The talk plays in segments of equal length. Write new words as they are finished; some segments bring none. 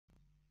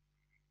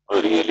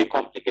a really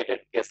complicated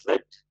case,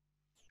 right?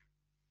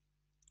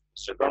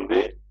 Mr.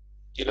 Gambhir,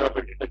 dealer of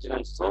detergent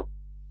and soap.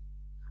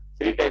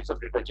 3 types of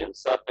detergents,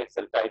 Surf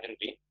Excel, Tide and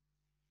Veet,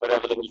 were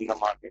available in the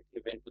market.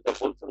 He went to the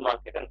wholesale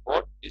market and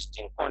bought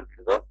distinct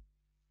quantities of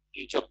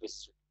each of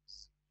these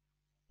things.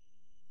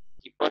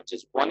 He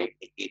purchased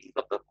 180 kg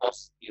of the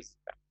costliest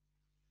brand,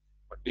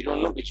 but we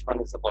don't know which one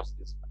is the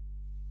costliest brand.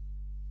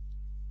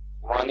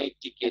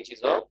 180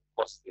 kg of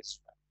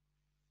costliest brand.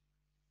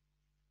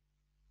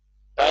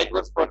 Tide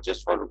was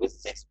purchased for rupees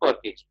 6 per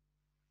kg.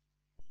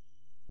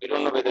 We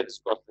don't know whether it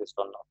is costliest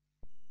or not.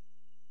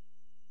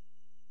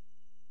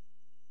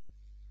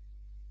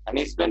 And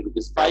he spent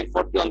rupees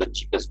 540 on the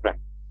cheapest brand.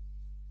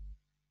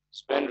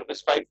 Spend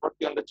rupees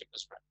 540 on the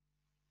cheapest brand.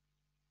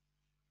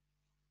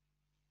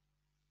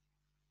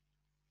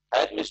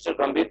 Had Mr.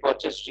 Gambhir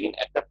purchased Rin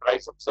at the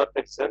price of Surf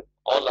Excel,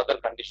 all other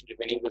conditions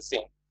remaining the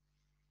same,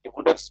 he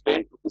would have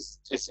spent rupees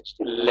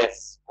 360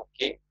 less.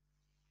 Okay.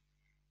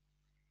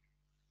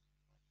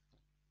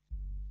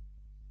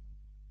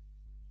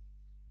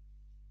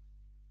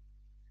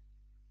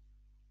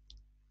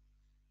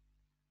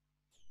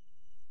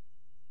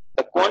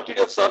 The quantity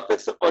of Surf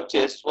Excel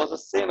purchased was the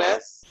same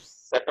as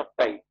set of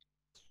Tide.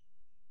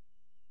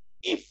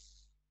 If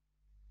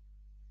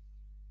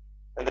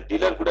then the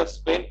dealer would have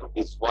spent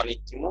rupees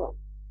 180 more.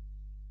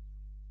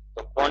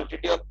 The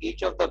quantity of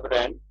each of the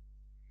brand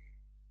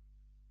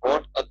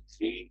got a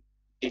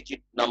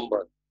 3-digit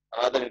number.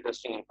 Another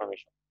interesting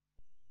information.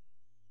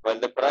 While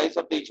the price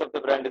of each of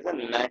the brand is a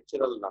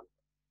natural number.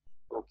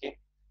 Okay.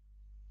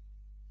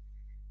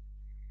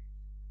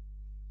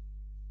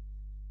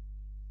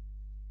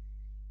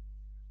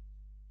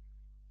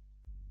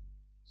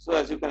 So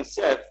as you can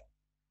see, I've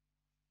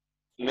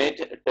made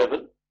a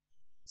table.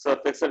 Surf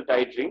Excel,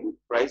 Tide, Rin,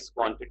 price,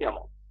 quantity,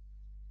 amount.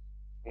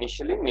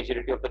 Initially,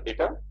 majority of the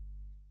data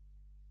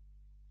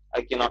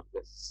I cannot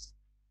guess.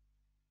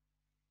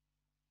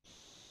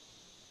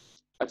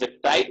 As a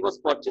Tide was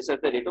purchased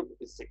at the rate of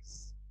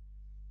 6.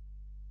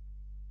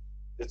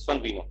 This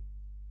one we know.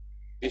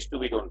 These two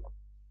we don't know.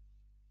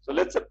 So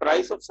let's say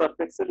price of Surf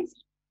Excel is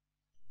E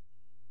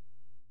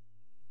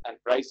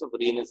and price of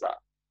Rin is R.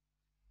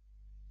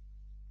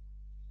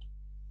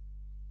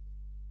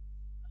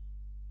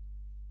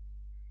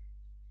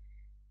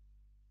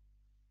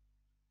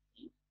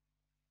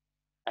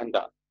 And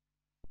R.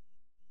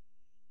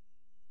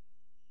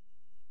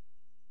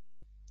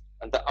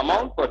 And the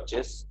amount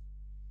purchased,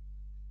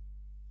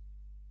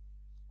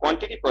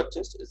 quantity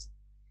purchased is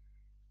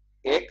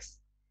X,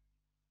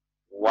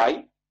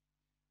 Y,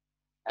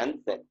 and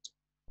Z.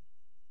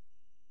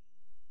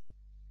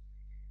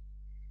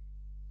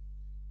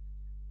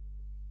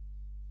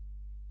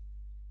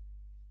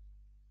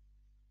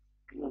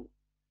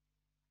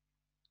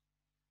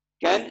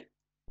 Can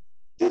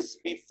this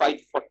be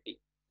 540?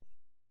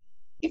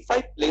 If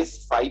I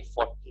place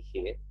 540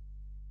 here,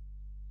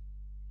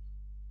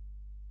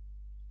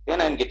 then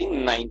I'm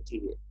getting 90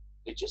 here,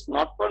 which is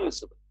not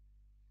permissible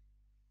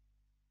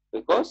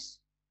because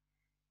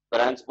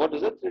brand spot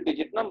is a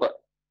 3-digit number.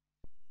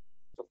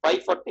 So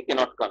 540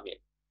 cannot come here.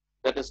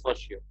 That is for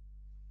sure.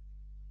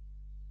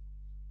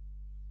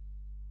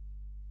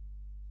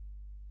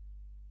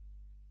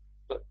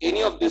 So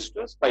any of these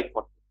two is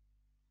 540.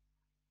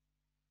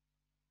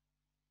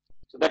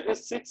 So that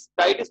means 6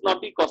 Tide is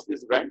not the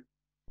costliest brand.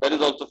 That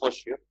is also for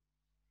sure.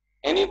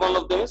 Any one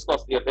of them is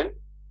costlier than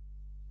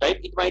Tide.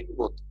 It might be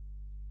both.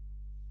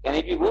 Can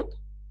it be both?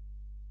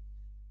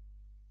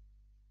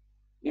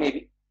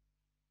 Maybe.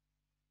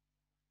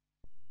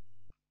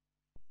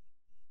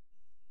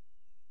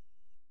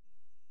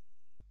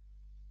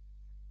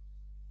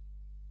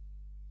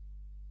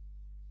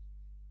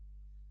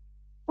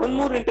 One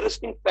more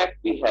interesting fact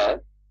we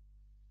have.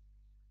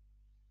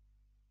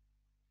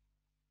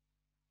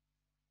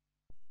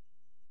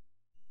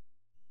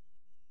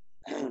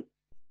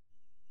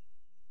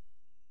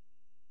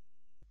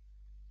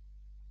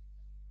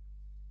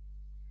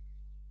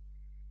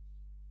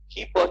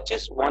 He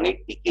purchased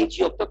 180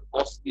 kg of the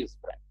costliest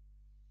brand.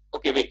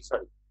 Okay, wait,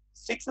 sorry.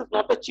 6 is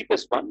not the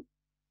cheapest one.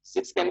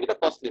 6 can be the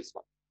costliest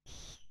one.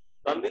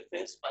 Gambhir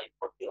pays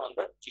 540 on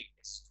the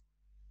cheapest.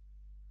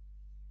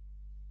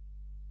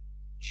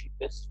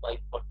 Cheapest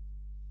 540.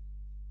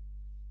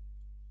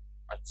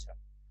 Achha.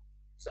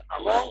 So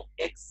among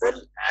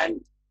Excel and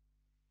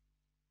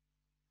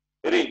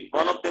Rin,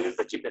 one of them is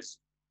the cheapest.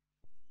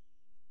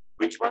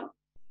 Which one?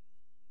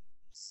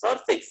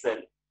 Surf Excel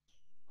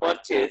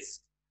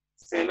purchased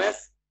same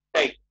as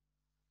Tide.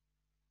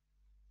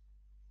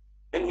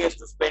 Then he has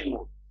to spend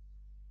more.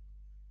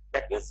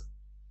 That means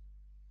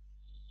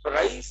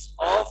price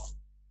of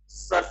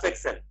Surf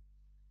Excel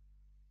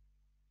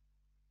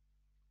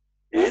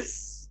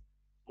is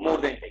more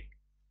than Tide.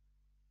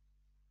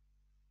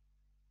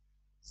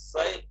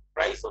 So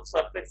price of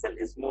Surf Excel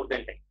is more than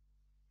Tide.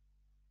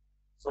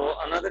 So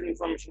another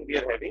information we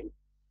are having.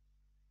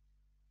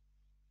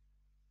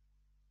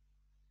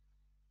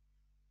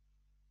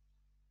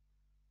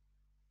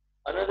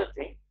 Another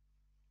thing,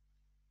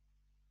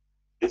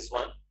 this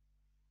one,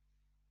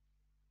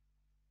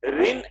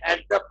 Rin at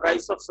the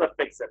price of Surf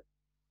Excel.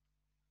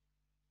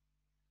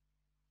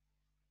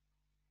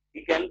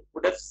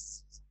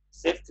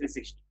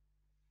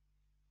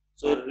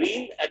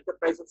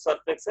 surf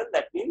excel,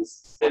 that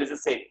means there is a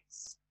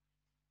savings.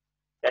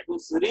 That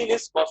means real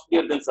is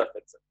costlier than surf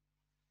excel.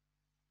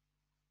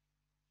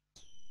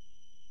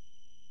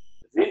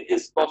 Real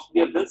is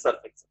costlier than surf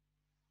excel.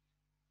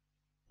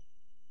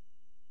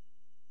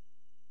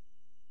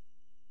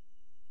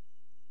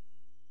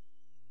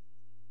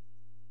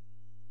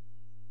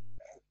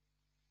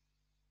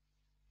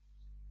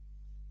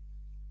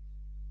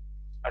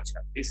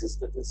 Achha, this is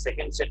the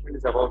second statement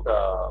is about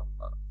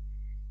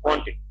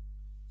quantity.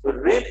 So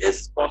real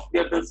is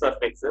costlier than surf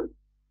excel.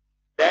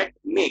 That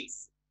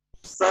makes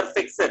surf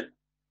excel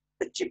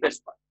the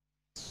cheapest one.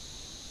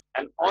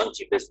 And on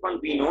cheapest one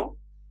we know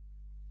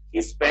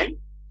he spent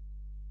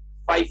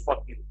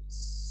 540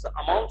 rupees. The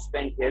amount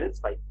spent here is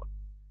 540.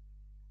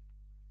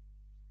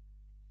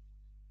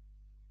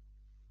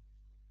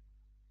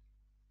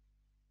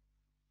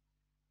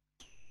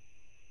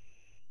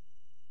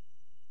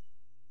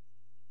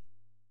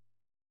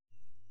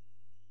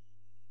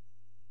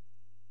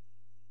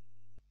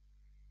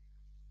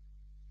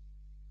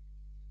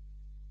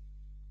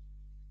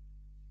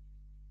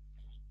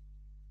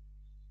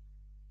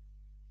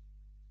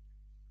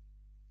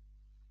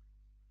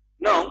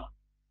 Now,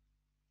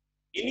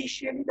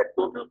 initially the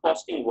total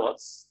costing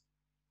was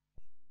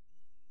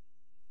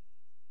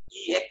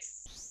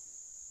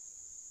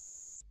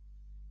EX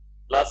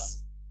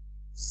plus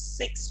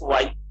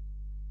 6Y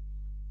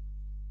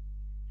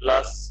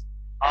plus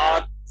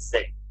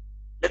RZ.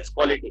 Let's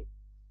call it A.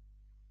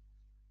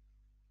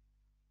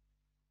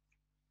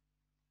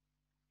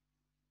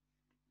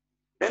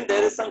 Then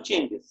there is some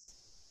changes.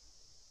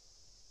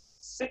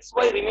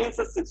 6Y remains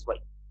as 6Y.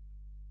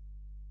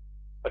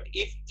 But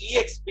if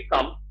EX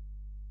become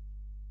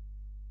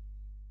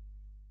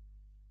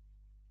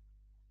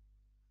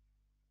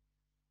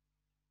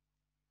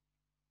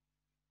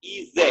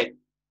EZ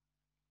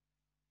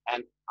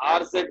and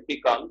RZ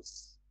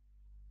becomes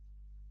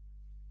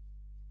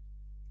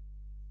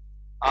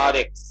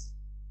RX,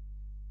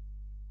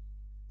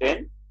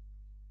 then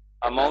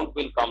amount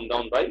will come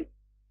down by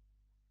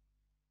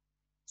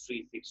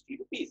 360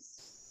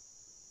 rupees.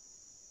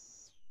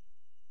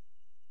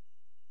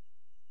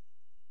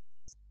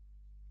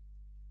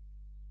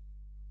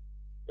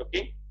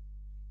 Okay.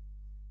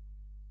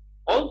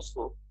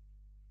 Also,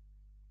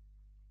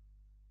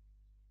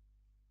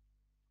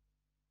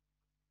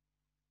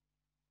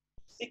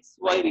 six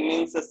Y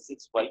remains as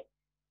 6Y.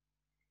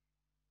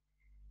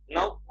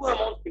 Now two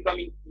amounts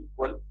becoming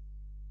equal.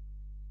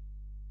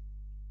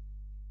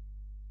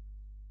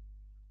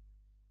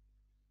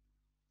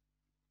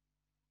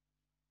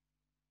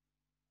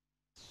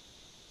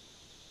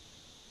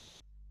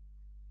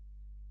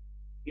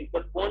 If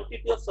the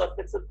quantity of surf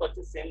excel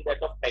purchase same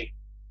that of tide,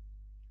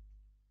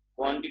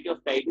 quantity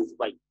of tide is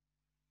Y.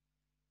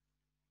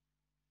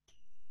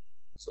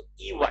 So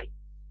EY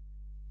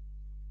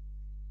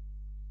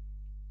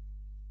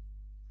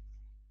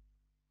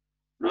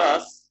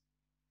plus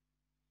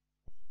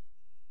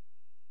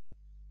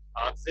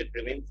RZ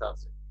remains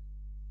RZ.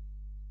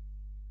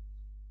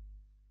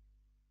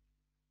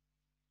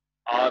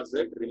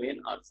 RZ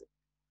remain RZ.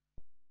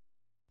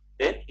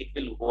 Then it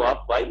will go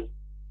up by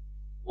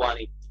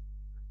 180.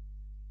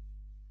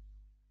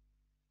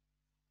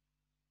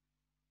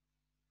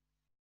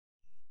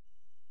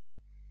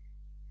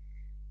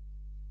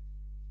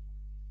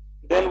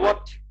 Then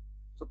what?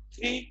 So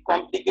three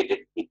complicated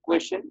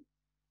equation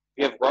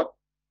we have got.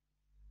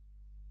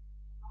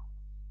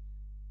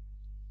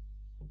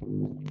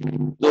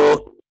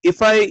 So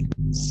if I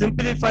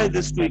simplify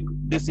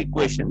these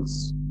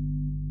equations,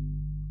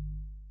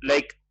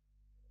 like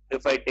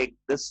if I take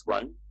this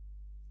one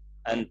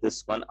and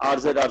this one,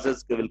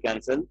 RZ will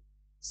cancel,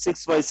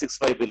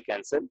 6Y will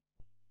cancel.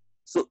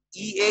 So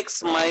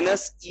EX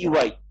minus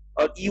EY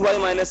or EY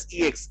minus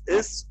EX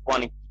is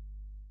 180.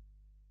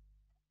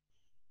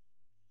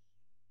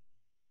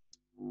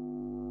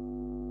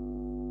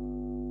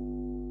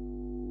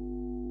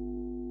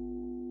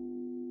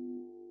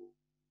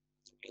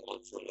 We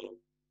also know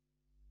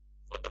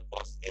for the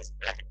costliest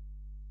brand,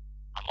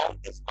 amount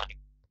is money.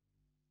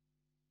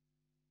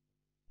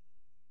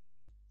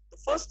 The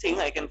first thing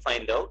I can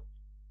find out,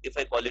 if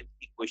I call it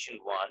equation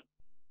 1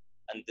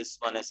 and this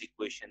one as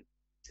equation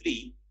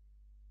 3,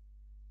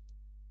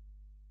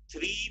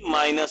 3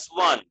 minus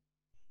 1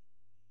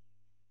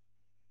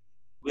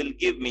 will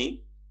give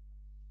me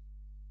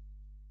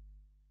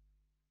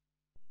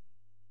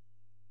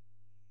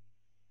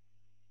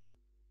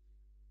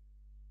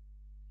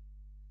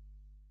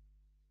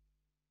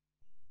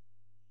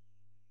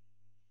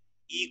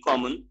E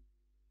common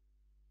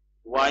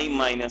Y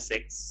minus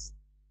X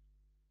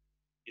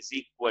is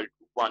equal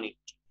to 180.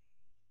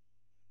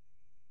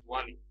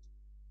 180.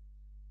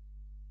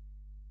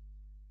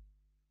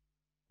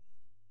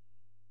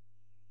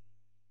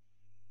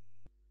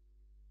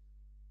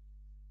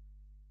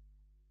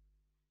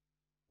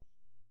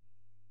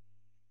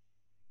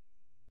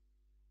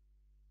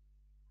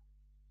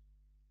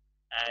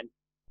 And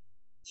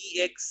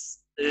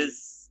EX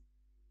is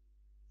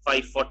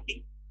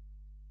 540.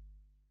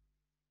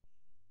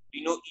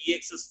 We know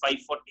EX is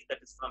 540, that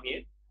is from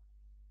here.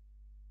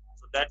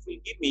 So that will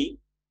give me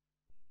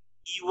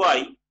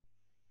EY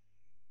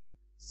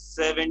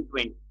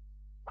 720.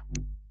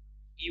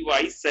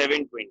 EY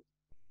 720.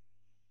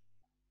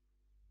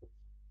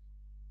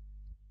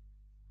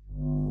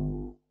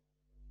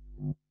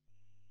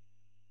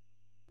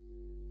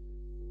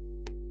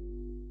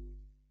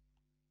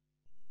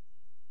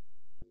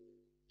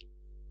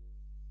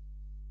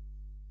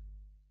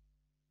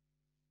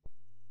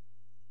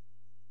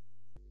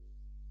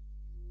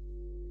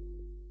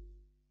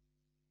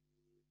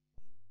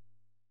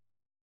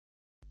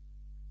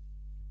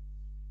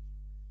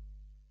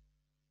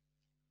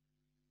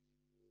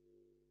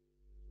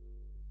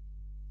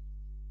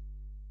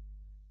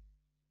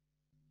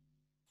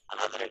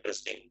 Another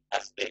interesting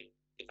aspect,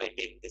 if I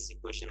take this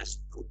equation as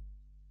 2,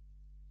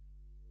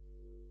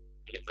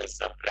 and if I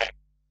subtract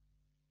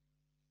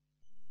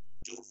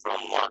 2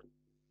 from 1,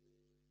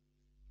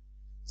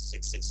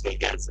 6 will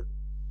cancel.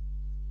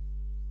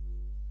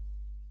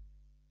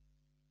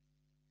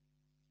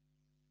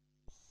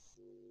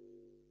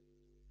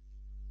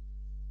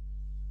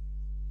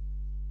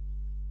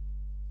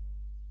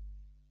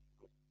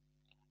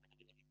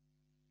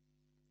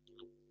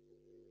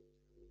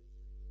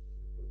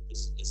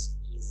 This is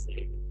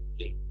easy.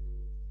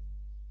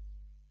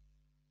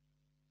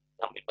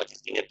 Company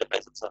purchasing at the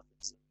price of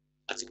surface.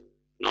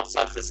 Not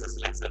surfaces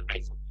like the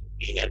price of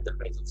being at the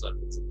price of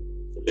surface.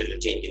 So little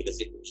change in this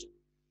equation.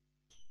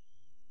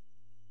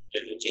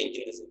 Little change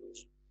in this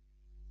equation.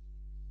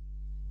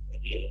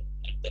 Again,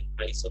 at the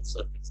price of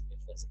surface.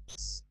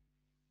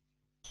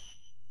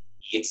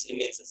 EX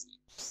remains as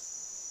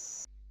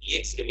EX.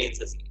 EX remains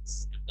as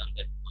EX. I've done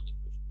that one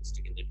equation.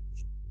 Stick in that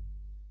equation.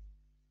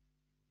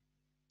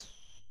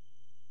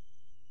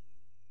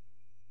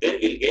 Then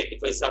we'll get,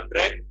 if I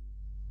subtract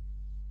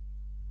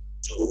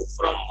 2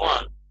 from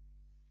 1,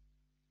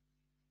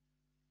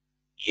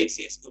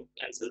 EX will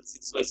cancel,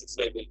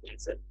 6y will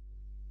cancel.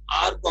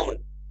 R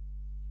common.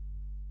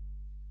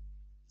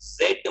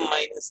 Z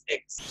minus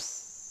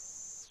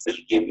X will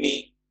give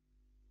me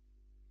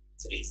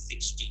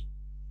 360.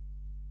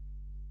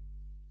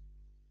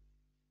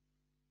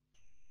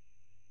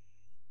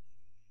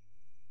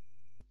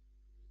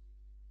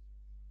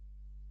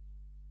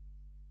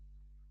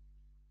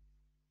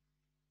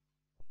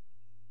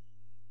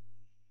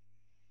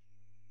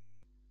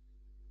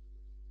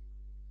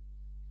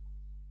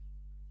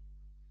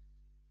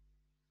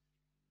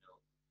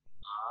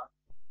 R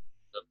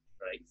the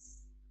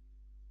price.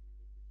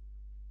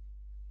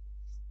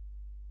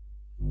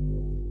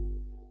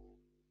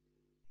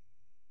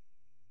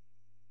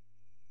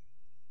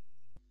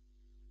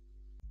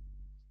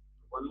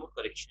 One more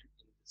correction in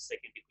the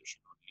second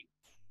equation only.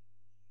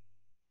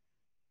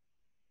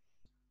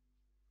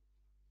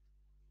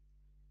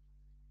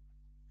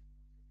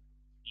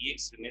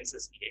 EX remains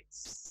as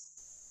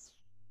EX.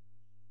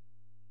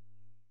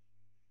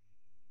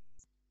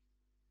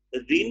 The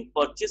RIN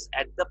purchased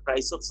at the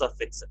price of surf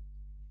excel.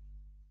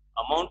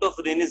 Amount of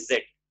RIN is Z.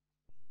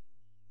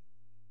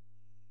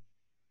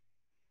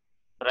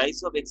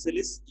 Price of excel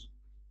is E.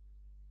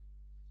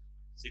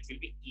 So it will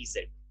be EZ.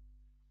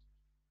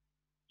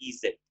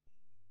 EZ.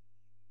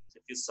 So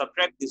if you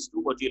subtract these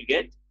two, what you'll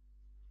get?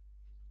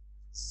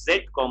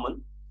 Z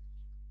common.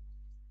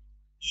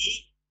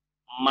 E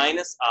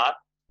minus R.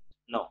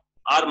 No,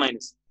 R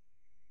minus.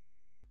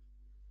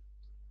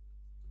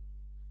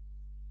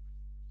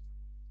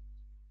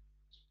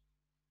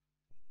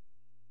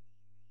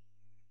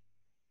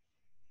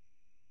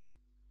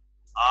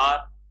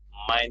 R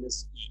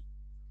minus E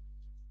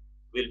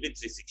will be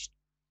 360.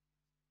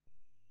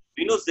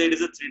 We know Z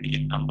is a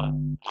 3-digit number.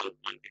 All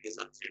quantities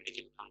are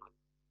 3-digit number.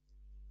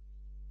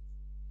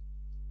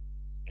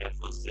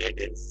 Therefore, Z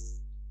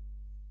is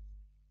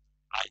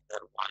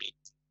either 180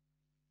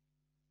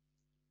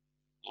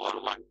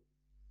 or 1.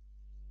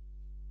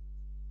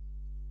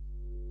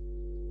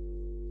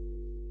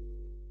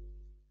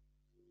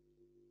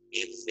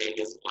 If Z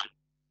is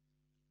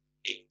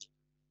 180.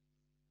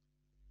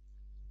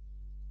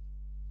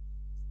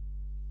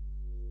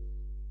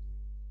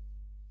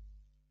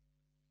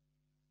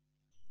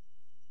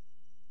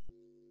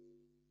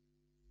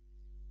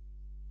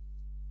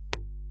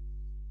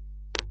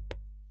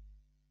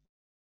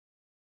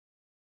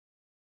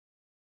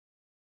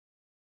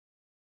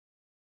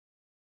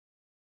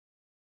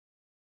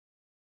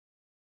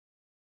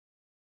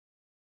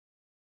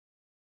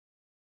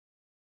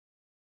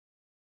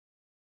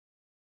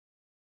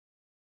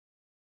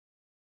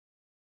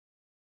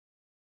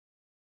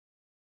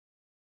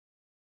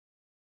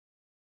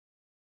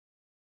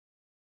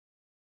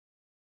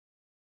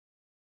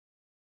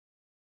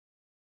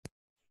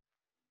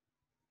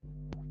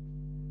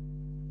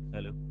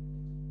 Hello.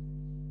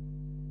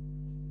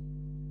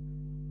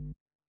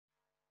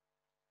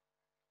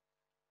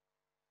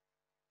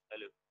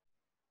 Hello.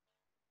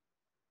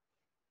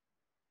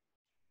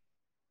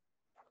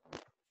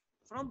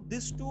 From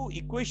these two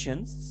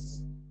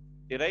equations,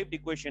 derived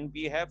equation,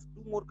 we have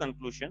two more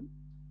conclusion.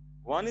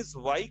 One is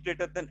y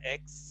greater than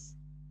x.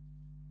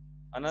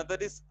 Another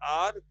is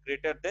r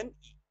greater than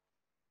e.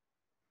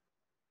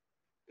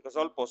 Because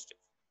all positive.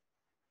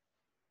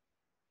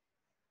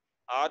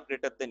 R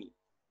greater than E.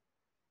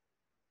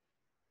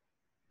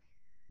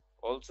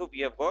 Also, we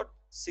have got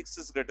 6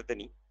 is greater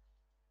than E.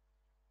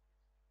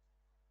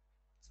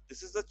 So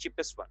this is the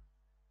cheapest one.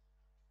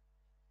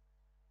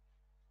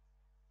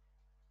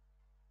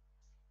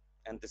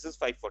 And this is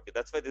 540.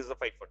 That's why this is a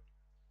 540.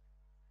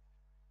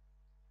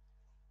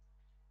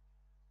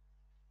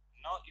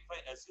 Now, if I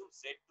assume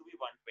Z to be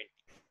 120,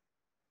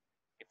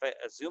 if I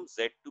assume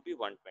Z to be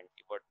 120,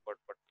 what we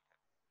have?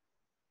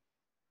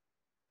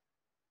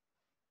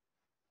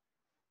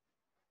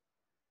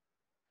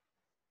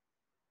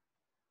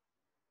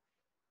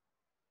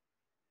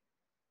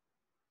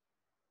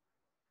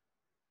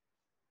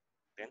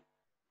 Then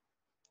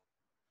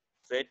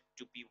Z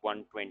to be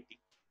 120.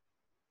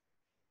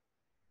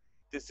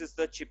 This is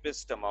the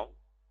cheapest amount.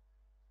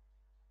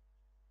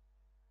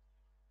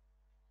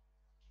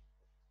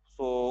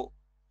 So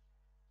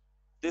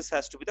this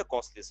has to be the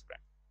costliest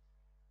brand.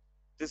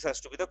 This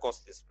has to be the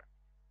costliest brand.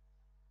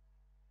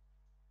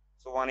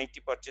 So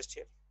 180 purchased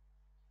here.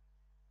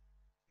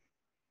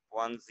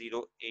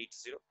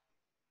 1080.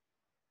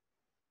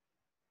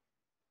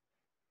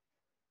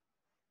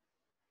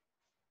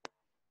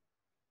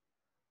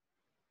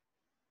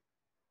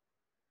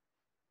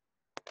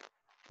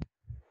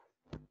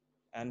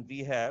 And we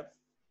have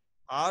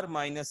R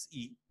minus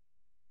E.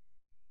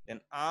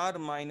 Then R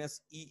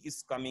minus E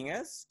is coming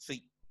as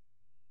 3.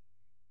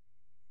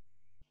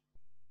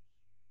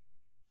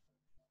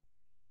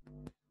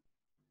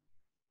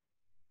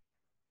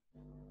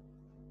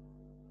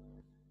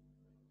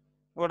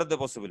 What are the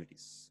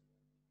possibilities?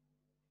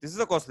 This is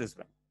the costliest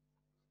brand.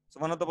 So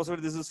one of the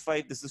possibilities, this is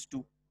 5, this is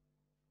 2.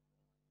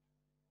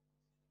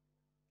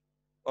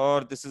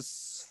 Or this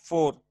is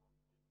 4,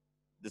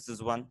 this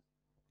is 1.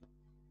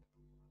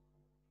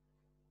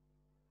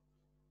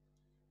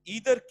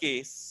 Either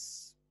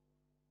case,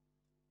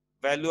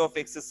 value of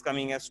X is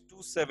coming as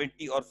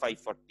 270 or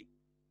 540.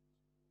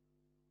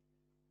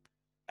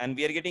 And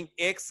we are getting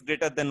X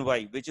greater than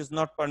Y, which is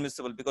not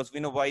permissible because we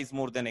know Y is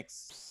more than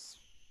X.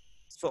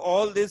 So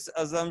all this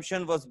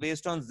assumption was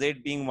based on Z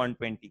being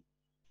 120.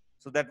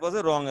 So that was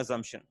a wrong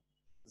assumption.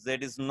 Z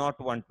is not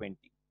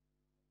 120.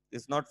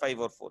 This is not 5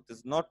 or 4. This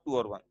is not 2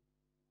 or 1.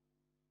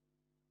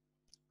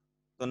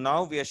 So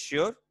now we are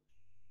sure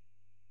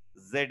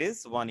Z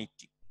is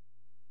 180.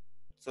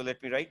 So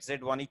let me write Z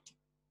 180.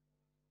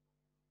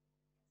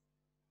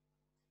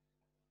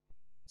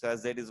 So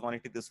as Z is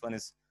 180, this one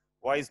is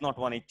Y is not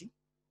 180.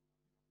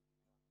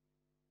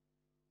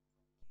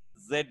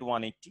 Z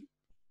 180.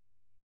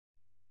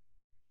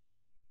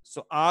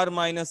 So R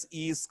minus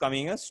E is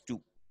coming as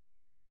 2.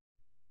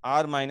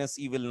 R minus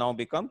E will now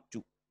become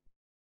 2.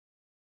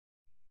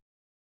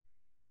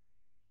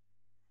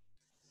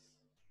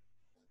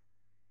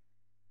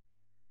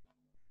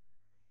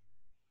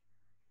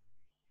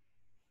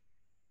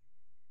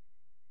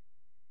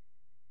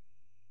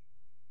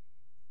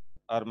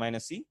 R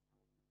minus E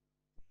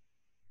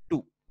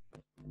 2.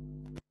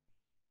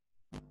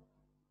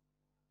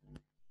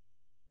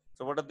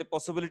 So what are the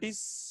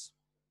possibilities?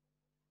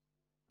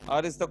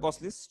 R is the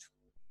cost list.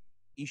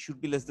 E should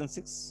be less than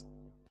 6.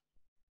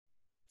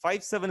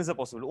 5, 7 is a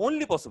possibility.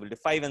 Only possibility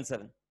 5 and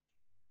 7.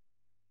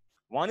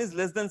 One is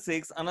less than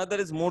 6, another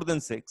is more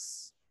than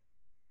 6.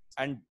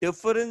 And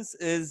difference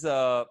is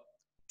 2.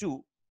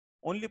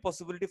 Only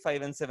possibility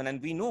 5 and 7.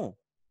 And we know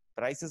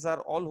prices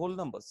are all whole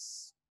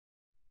numbers.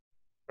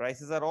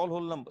 Prices are all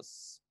whole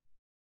numbers.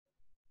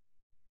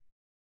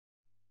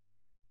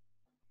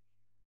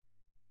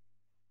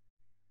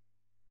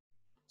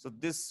 So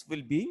this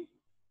will be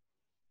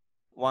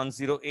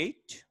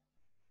 108.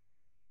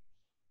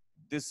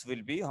 This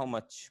will be how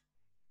much?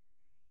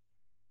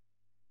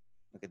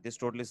 Okay, this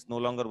total is no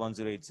longer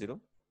 1080.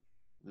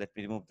 Let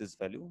me remove this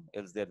value,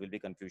 else there will be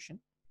confusion.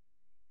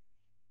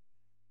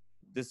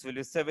 This will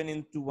be 7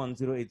 into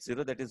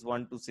 1080, that is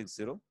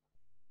 1260.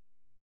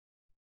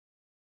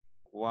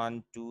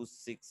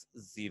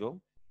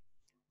 1260.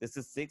 This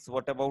is 6.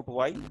 What about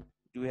Y?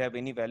 Do you have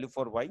any value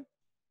for Y?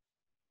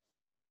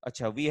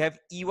 Acha, we have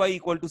EY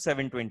equal to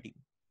 720.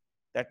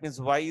 That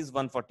means Y is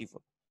 144.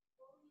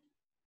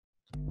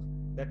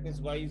 That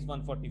means Y is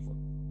 144.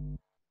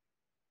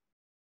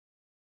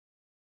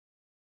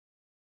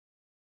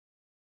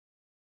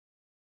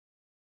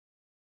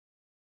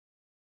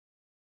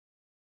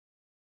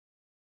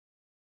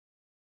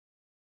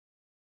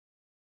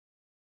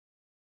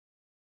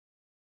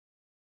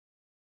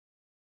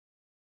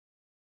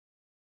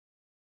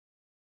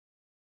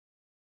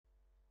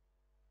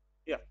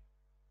 Yeah.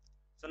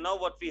 So now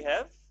what we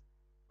have,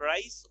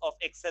 price of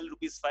XL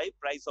rupees 5,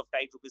 price of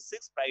Tide rupees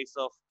 6, price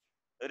of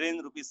Rin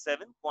rupees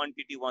 7,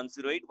 quantity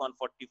 108,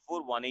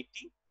 144,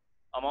 180,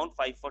 amount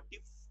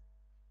 540,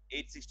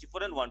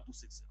 864 and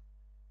 1260.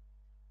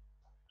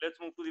 Let's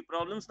move to the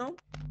problems now.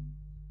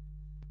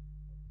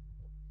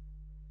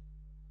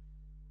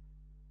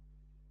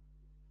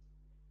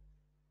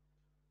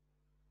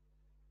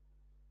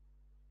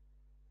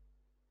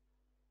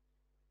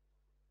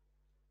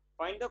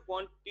 Find the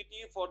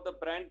quantity for the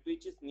brand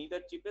which is neither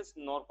cheapest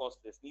nor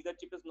costliest. Neither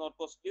cheapest nor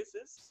costliest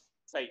is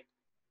site.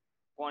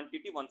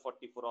 quantity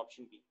 144,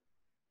 option B.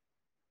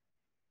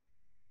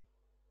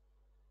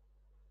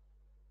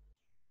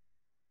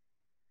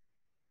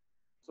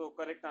 So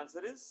correct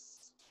answer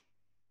is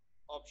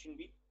option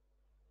B.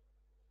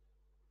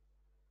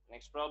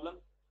 Next problem.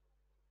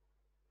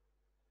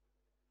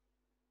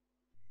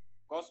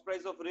 Cost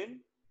price of rain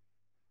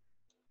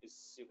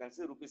is, you can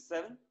say, rupees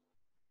 7,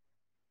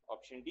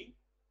 option D.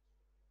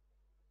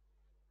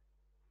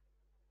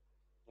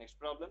 Next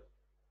problem.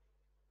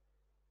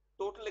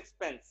 Total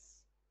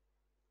expense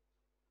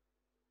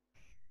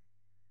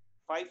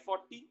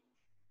 540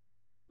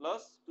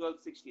 plus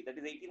 1260, that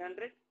is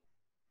 1800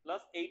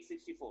 plus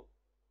 864.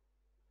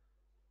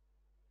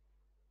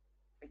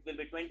 It will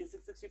be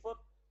 2664,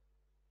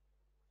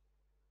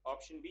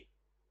 option B.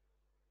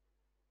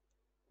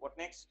 What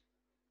next?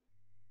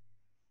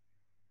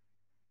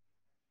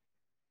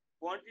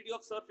 Quantity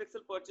of surf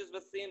excel purchased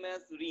was same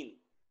as rain.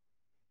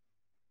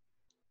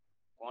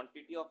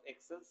 Quantity of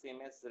excel same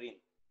as rain.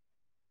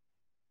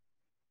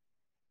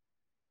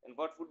 And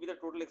what would be the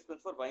total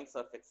expense for buying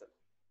surf excel?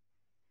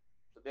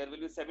 So there will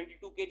be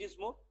 72 kgs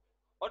more,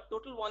 or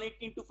total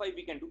 180 into 5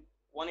 we can do.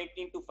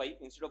 180 into 5,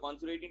 instead of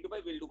 108 into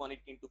 5, we'll do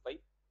 180 into 5.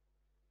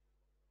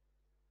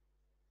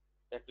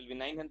 That will be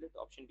 900,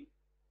 option D.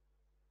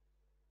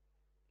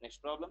 Next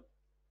problem.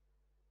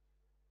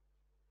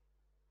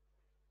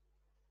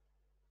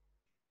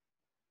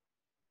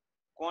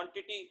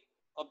 Quantity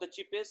of the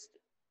cheapest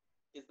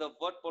is the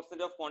what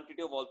percentage of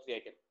quantity of all three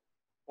items?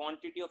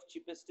 Quantity of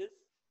cheapest is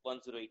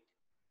 108.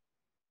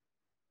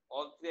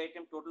 All three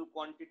item total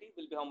quantity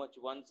will be how much?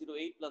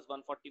 108 plus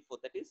 144,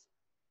 that is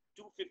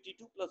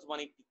 252 plus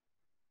 180.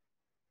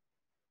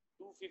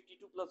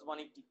 252 plus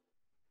 180.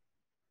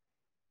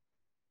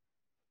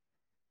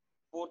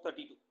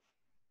 432.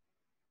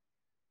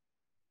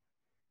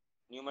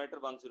 Numerator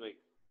 108.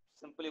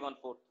 Simply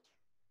 1/4.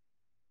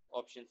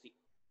 Option C.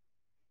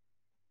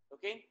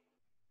 Okay.